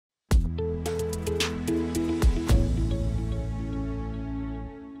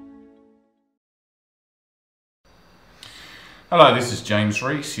Hello, this is James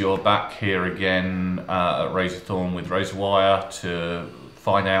Rees. You're back here again at Razorthorn with Razorwire to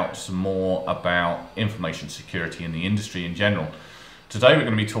find out some more about information security in the industry in general. Today we're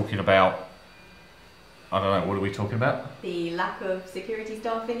going to be talking about, I don't know, what are we talking about? The lack of security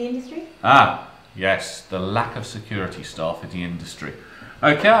staff in the industry. Yes, the lack of security staff in the industry.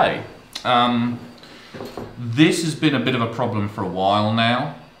 Okay, this has been a bit of a problem for a while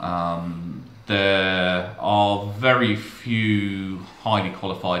now. There are very few highly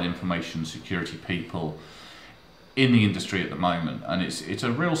qualified information security people in the industry at the moment, and it's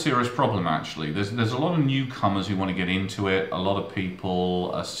a real serious problem actually. There's a lot of newcomers who want to get into it. A lot of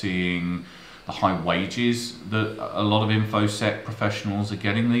people are seeing the high wages that a lot of infosec professionals are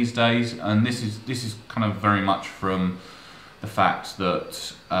getting these days, and this is kind of very much from the fact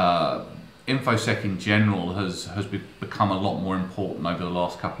that infosec in general has become a lot more important over the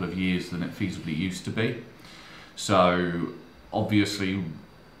last couple of years than it feasibly used to be. So obviously,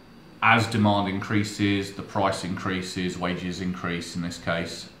 as demand increases, the price increases, wages increase in this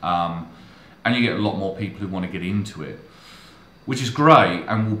case, and you get a lot more people who want to get into it, which is great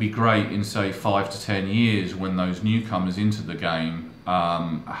and will be great in say 5 to 10 years when those newcomers into the game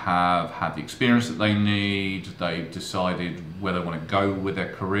have had the experience that they need. They've decided where they want to go with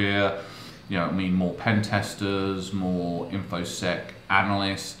their career. You know, I mean, more pen testers, more infosec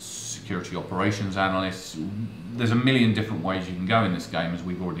analysts, security operations analysts. There's a million different ways you can go in this game, as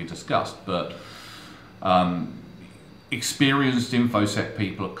we've already discussed, but experienced infosec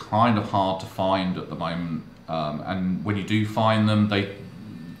people are kind of hard to find at the moment, and when you do find them,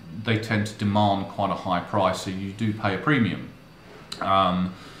 they tend to demand quite a high price, so you do pay a premium.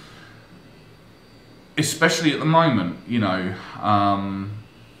 Especially at the moment, you know,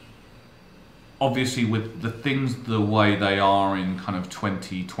 obviously with the things the way they are in kind of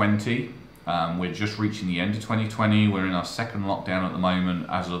 2020, we're just reaching the end of 2020, we're in our second lockdown at the moment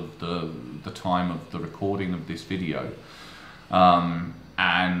as of the time of the recording of this video,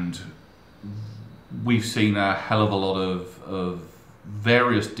 and we've seen a hell of a lot of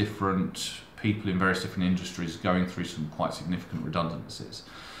various different people in various different industries going through some quite significant redundancies.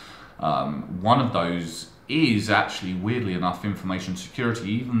 One of those is actually, weirdly enough, information security.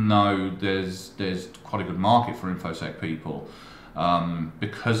 Even though there's quite a good market for infosec people,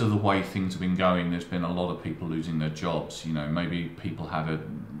 because of the way things have been going, there's been a lot of people losing their jobs. You know, maybe people had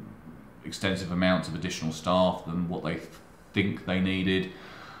extensive amounts of additional staff than what they think they needed.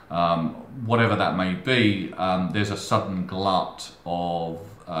 Whatever that may be, there's a sudden glut of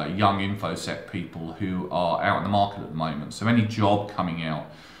young infosec people who are out in the market at the moment. So any job coming out,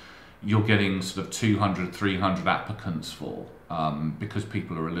 you're getting sort of 200, 300 applicants for, because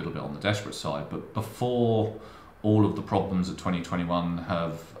people are a little bit on the desperate side. But before all of the problems that 2020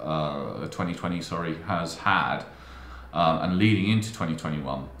 has had, and leading into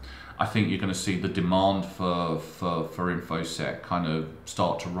 2021, I think you're going to see the demand for infosec kind of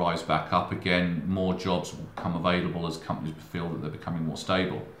start to rise back up again. More jobs will become available as companies feel that they're becoming more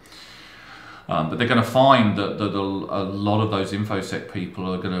stable. But they're going to find that a lot of those infosec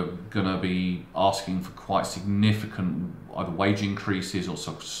people are going to be asking for quite significant either wage increases or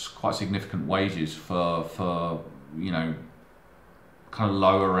quite significant wages for you know, kind of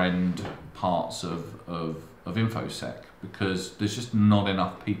lower end parts of infosec, because there's just not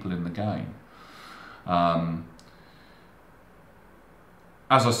enough people in the game.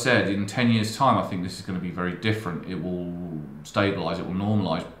 As I said, in 10 years' time, I think this is going to be very different. It will stabilise, it will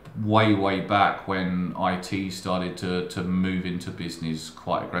normalise. Way back when IT started to move into business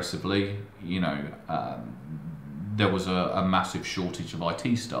quite aggressively, you know, there was a massive shortage of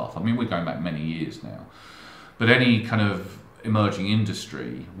IT staff. I mean, we're going back many years now, but any kind of emerging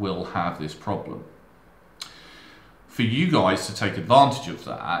industry will have this problem. For you guys to take advantage of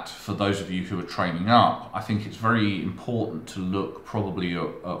that, for those of you who are training up, I think it's very important to look probably at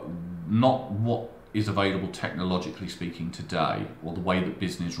not what is available technologically speaking today, or the way that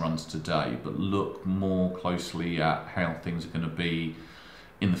business runs today, but look more closely at how things are going to be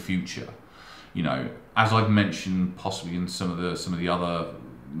in the future. You know, as I've mentioned possibly in some of the other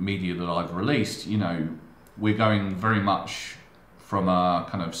media that I've released, you know, we're going very much from a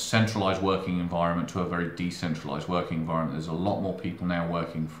kind of centralized working environment to a very decentralized working environment. There's a lot more people now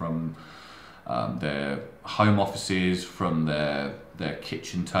working from their home offices, from their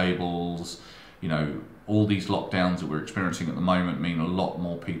kitchen tables. You know, all these lockdowns that we're experiencing at the moment mean a lot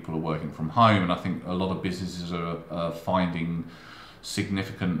more people are working from home, and I think a lot of businesses are finding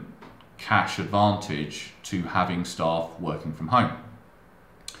significant cash advantage to having staff working from home.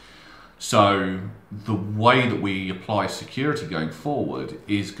 So the way that we apply security going forward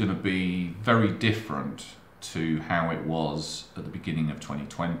is going to be very different to how it was at the beginning of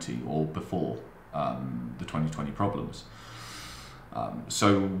 2020 or before the 2020 problems.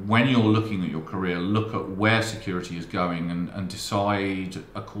 So when you're looking at your career, look at where security is going and decide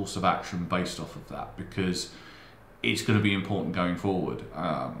a course of action based off of that, because it's going to be important going forward.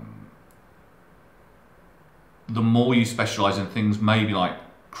 The more you specialize in things maybe like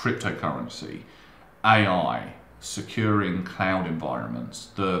cryptocurrency, AI, securing cloud environments,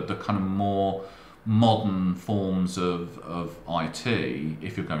 the kind of more modern forms of IT,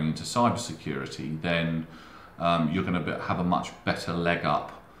 if you're going into cybersecurity, then you're going to have a much better leg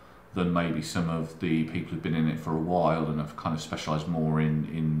up than maybe some of the people who've been in it for a while and have kind of specialised more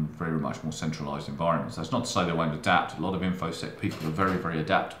in very much more centralised environments. That's not to say they won't adapt. A lot of infosec people are very, very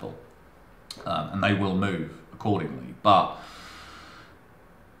adaptable, and they will move accordingly. But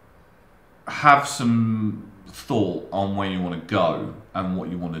have some thought on where you want to go and what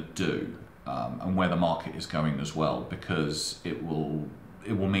you want to do, and where the market is going as well, because it will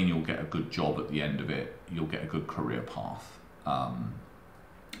mean you'll get a good job at the end of it. You'll get a good career path,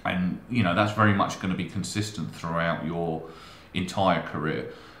 and that's very much going to be consistent throughout your entire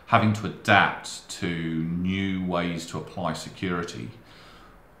career. Having to adapt to new ways to apply security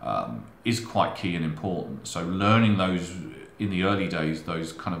is quite key and important. So learning those in the early days,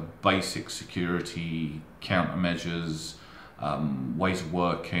 those kind of basic security countermeasures, ways of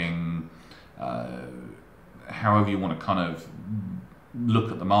working, however you want to kind of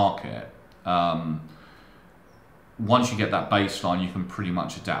look at the market. Once you get that baseline, you can pretty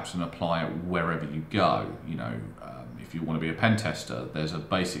much adapt and apply it wherever you go. If you want to be a pen tester, there's a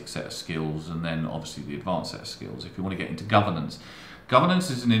basic set of skills, and then obviously the advanced set of skills. If you want to get into governance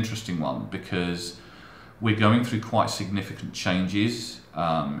is an interesting one, because we're going through quite significant changes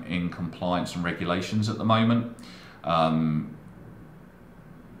in compliance and regulations at the moment. A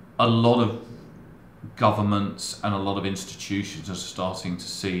lot of governments and a lot of institutions are starting to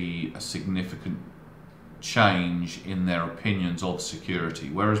see a significant change in their opinions of security,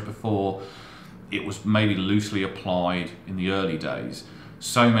 whereas before it was maybe loosely applied in the early days.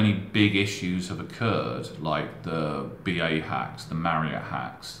 So many big issues have occurred, like the BA hacks, the Marriott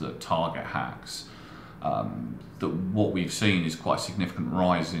hacks, the Target hacks, that what we've seen is quite a significant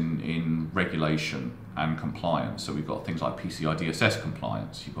rise in regulation and compliance. So we've got things like PCI DSS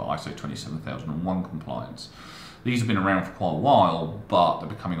compliance, you've got ISO 27001 compliance. These have been around for quite a while, but they're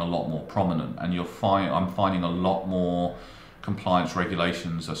becoming a lot more prominent, and I'm finding a lot more compliance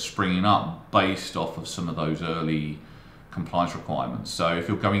regulations are springing up based off of some of those early compliance requirements. So if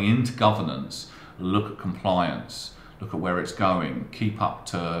you're going into governance, look at compliance, look at where it's going, keep up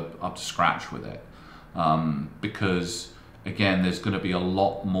to scratch with it, because again, there's going to be a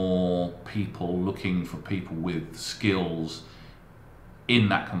lot more people looking for people with skills in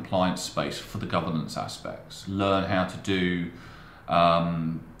that compliance space for the governance aspects. Learn how to do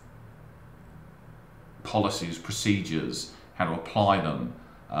policies, procedures, how to apply them,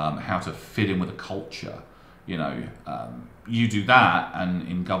 how to fit in with a culture. You do that, and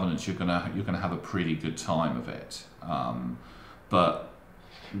in governance you're gonna have a pretty good time of it. But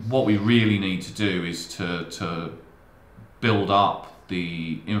what we really need to do is to build up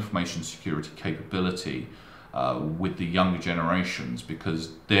the information security capability with the younger generations,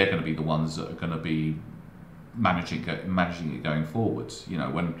 because they're going to be the ones that are going to be managing it going forwards.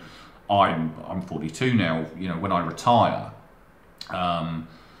 When I'm 42 now, when I retire,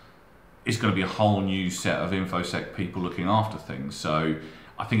 it's going to be a whole new set of infosec people looking after things. So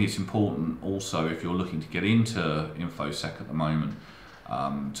I think it's important also, if you're looking to get into infosec at the moment,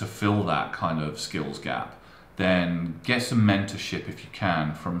 to fill that kind of skills gap, then get some mentorship if you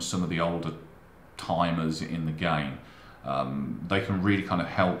can from some of the older timers in the game. They can really kind of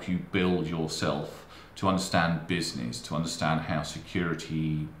help you build yourself to understand business, to understand how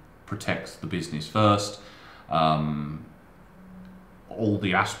security protects the business first, all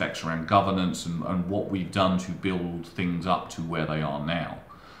the aspects around governance and what we've done to build things up to where they are now,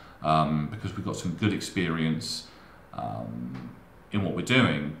 because we've got some good experience in what we're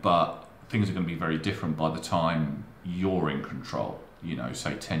doing, but things are going to be very different by the time you're in control,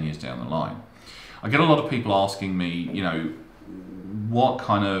 say 10 years down the line. I get a lot of people asking me, what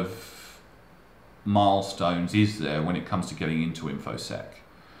kind of milestones is there when it comes to getting into infosec?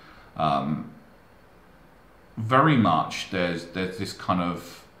 Very much there's this kind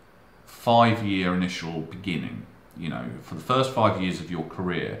of 5-year initial beginning. For the first 5 years of your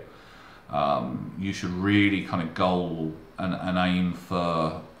career, you should really kind of goal and aim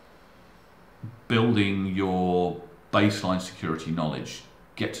for building your baseline security knowledge.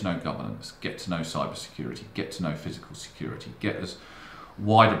 Get to know governance, get to know cybersecurity, get to know physical security, get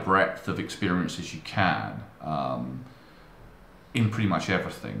wider breadth of experience as you can in pretty much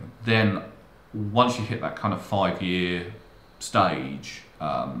everything. Then once you hit that kind of 5-year stage,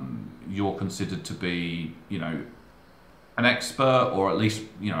 you're considered to be, an expert, or at least,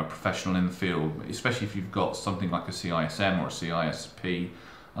 a professional in the field, especially if you've got something like a CISM or a CISP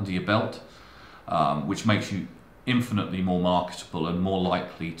under your belt, which makes you infinitely more marketable and more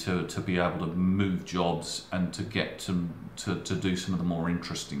likely to be able to move jobs and to get to do some of the more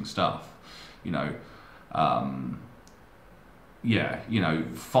interesting stuff.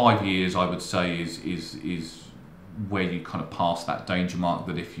 5 years I would say is where you kind of pass that danger mark,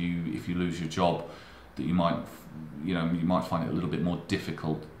 that if you lose your job, that you might find it a little bit more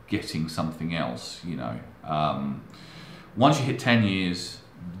difficult getting something else. Once you hit 10 years,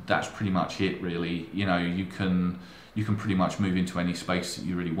 that's pretty much it, really. You can pretty much move into any space that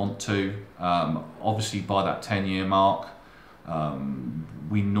you really want to. Obviously, by that 10-year mark,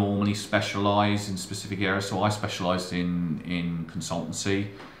 we normally specialise in specific areas. So I specialised in consultancy,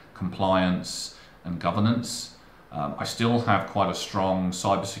 compliance, and governance. I still have quite a strong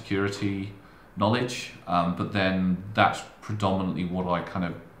cybersecurity knowledge, but then that's predominantly what I kind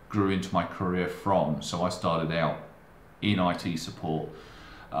of grew into my career from. So I started out in IT support,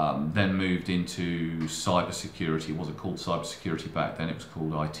 then moved into cybersecurity. It wasn't called cybersecurity back then, it was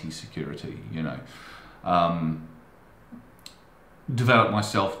called IT security, Developed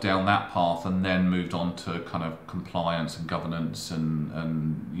myself down that path, and then moved on to kind of compliance and governance and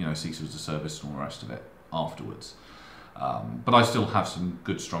CISO as a service and all the rest of it afterwards. But I still have some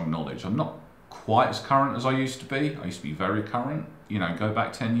good, strong knowledge. I'm not quite as current as I used to be. I used to be very current, go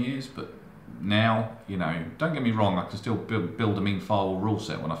back 10 years, but now, don't get me wrong, I can still build a mean firewall rule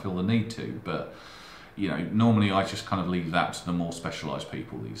set when I feel the need to, but, normally I just kind of leave that to the more specialised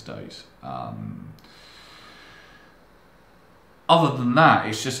people these days. Other than that,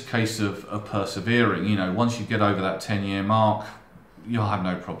 it's just a case of persevering. Once you get over that 10-year mark, you'll have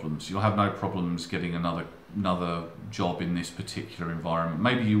no problems. You'll have no problems getting another job in this particular environment.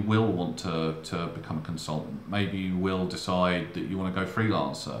 Maybe you will want to become a consultant. Maybe you will decide that you want to go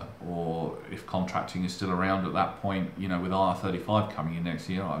freelancer, or if contracting is still around at that point, with IR35 coming in next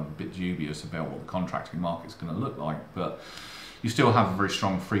year, I'm a bit dubious about what the contracting market's going to look like, but you still have a very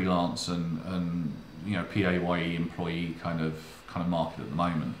strong freelance and PAYE employee kind of market at the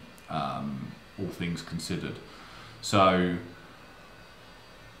moment, all things considered. So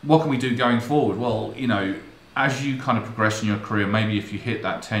what can we do going forward? Well, as you kind of progress in your career, maybe if you hit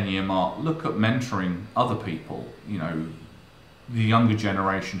that 10-year mark, look at mentoring other people, the younger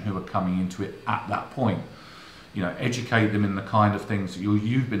generation who are coming into it at that point. Educate them in the kind of things that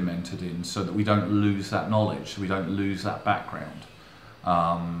you've been mentored in, so that we don't lose that knowledge, so we don't lose that background.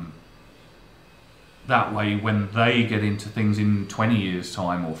 That way, when they get into things in 20 years'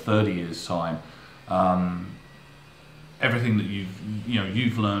 time or 30 years' time, everything that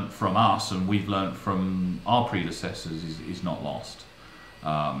you've learned from us and we've learned from our predecessors is not lost,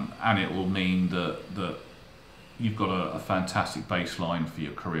 and it will mean that you've got a fantastic baseline for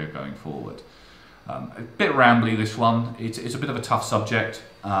your career going forward. A bit rambly, this one. It's a bit of a tough subject.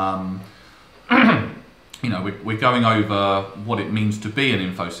 We're going over what it means to be an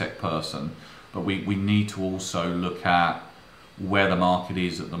infosec person, but we need to also look at where the market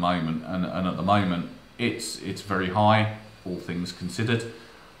is at the moment, and at the moment it's very high, all things considered.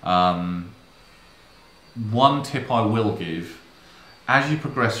 One tip I will give: as you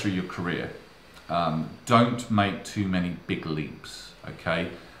progress through your career, don't make too many big leaps, okay?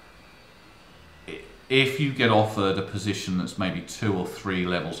 If you get offered a position that's maybe 2 or 3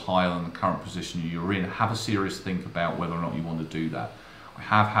 levels higher than the current position you're in, have a serious think about whether or not you want to do that. I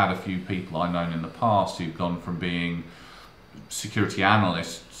have had a few people I've known in the past who've gone from being security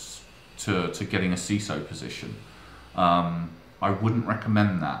analysts to getting a CISO position. I wouldn't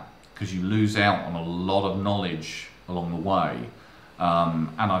recommend that, because you lose out on a lot of knowledge along the way,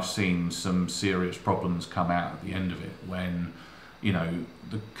 and I've seen some serious problems come out at the end of it when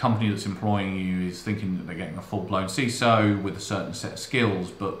the company that's employing you is thinking that they're getting a full-blown CISO with a certain set of skills,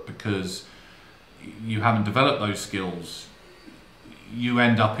 but because you haven't developed those skills, you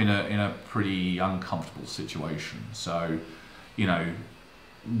end up in a pretty uncomfortable situation. So,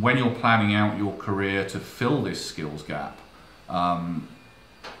 when you're planning out your career to fill this skills gap,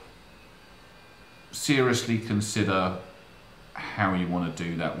 seriously consider how you want to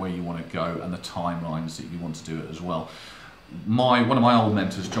do that, where you want to go, and the timelines that you want to do it as well. One of my old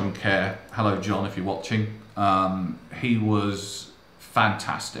mentors, John Kerr, hello John if you're watching, he was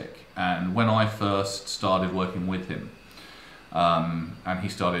fantastic, and when I first started working with him, and he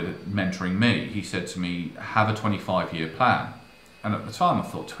started mentoring me, he said to me, have a 25-year plan. And at the time I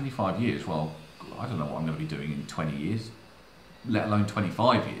thought 25 years, well, I don't know what I'm going to be doing in 20 years, let alone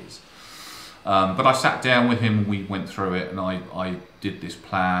 25 years. But I sat down with him and we went through it, and I did this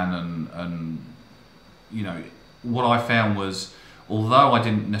plan, and you know, what I found was, although I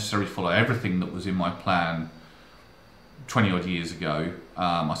didn't necessarily follow everything that was in my plan 20 odd years ago,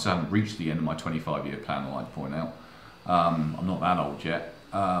 I still haven't reached the end of my 25-year plan, I'd like to point out. I'm not that old yet,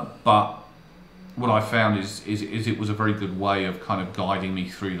 but what I found is it was a very good way of kind of guiding me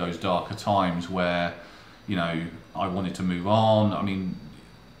through those darker times where, you know, I wanted to move on. I mean,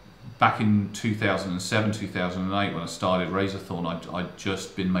 back in 2007, 2008, when I started Razorthorn, I'd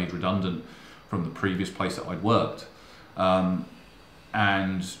just been made redundant from the previous place that I'd worked.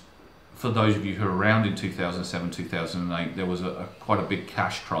 And for those of you who were around in 2007, 2008, there was quite a big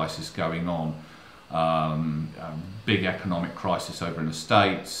cash crisis going on. A big economic crisis over in the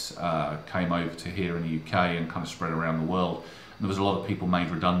States, came over to here in the UK and kind of spread around the world. And there was a lot of people made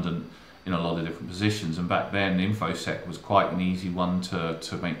redundant in a lot of different positions, and back then infosec was quite an easy one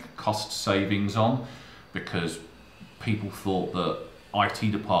to make cost savings on, because people thought that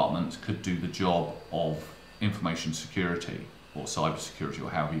IT departments could do the job of information security or cyber security, or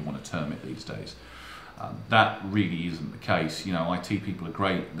however you want to term it these days. That really isn't the case. You know, IT people are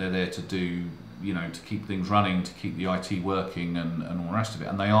great. They're there to do, you know, to keep things running, to keep the IT working and all the rest of it.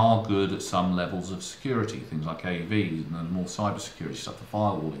 And they are good at some levels of security, things like AVs and then more cyber security stuff, the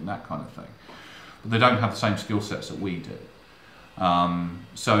firewalling, that kind of thing. But they don't have the same skill sets that we do.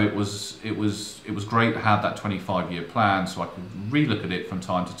 So it was great to have that 25-year plan, so I could relook at it from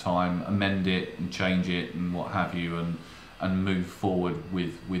time to time, amend it and change it and what have you, and move forward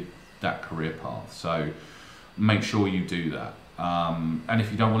with that career path. So make sure you do that. And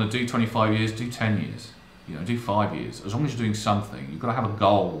if you don't want to do 25 years, do 10 years. You know, do 5 years. As long as you're doing something, you've got to have a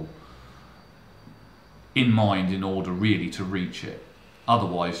goal in mind in order really to reach it.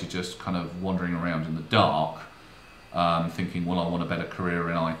 Otherwise, you're just kind of wandering around in the dark, thinking, well, I want a better career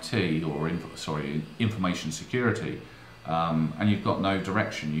in IT or information security, and you've got no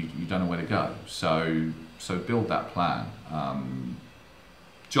direction. You don't know where to go. So build that plan.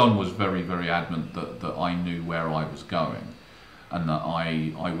 John was very, very adamant that I knew where I was going, and that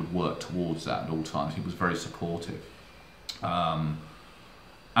I would work towards that at all times. He was very supportive.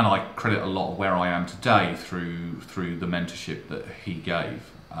 And I credit a lot of where I am today through the mentorship that he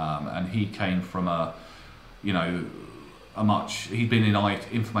gave. And he came from he'd been in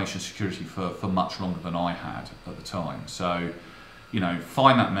information security for much longer than I had at the time. So, you know,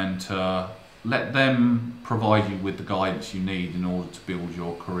 find that mentor, let them provide you with the guidance you need in order to build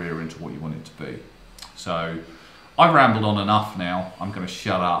your career into what you want it to be. So I've rambled on enough now. I'm going to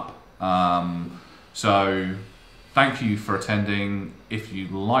shut up. So thank you for attending. If you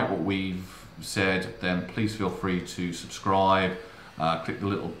like what we've said, then please feel free to subscribe. Click the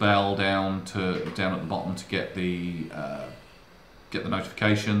little bell down at the bottom to get the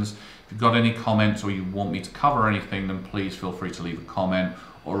notifications. If you've got any comments or you want me to cover anything, then please feel free to leave a comment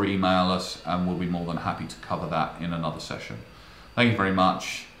or email us, and we'll be more than happy to cover that in another session. Thank you very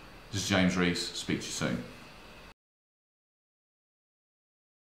much. This is James Rees. Speak to you soon.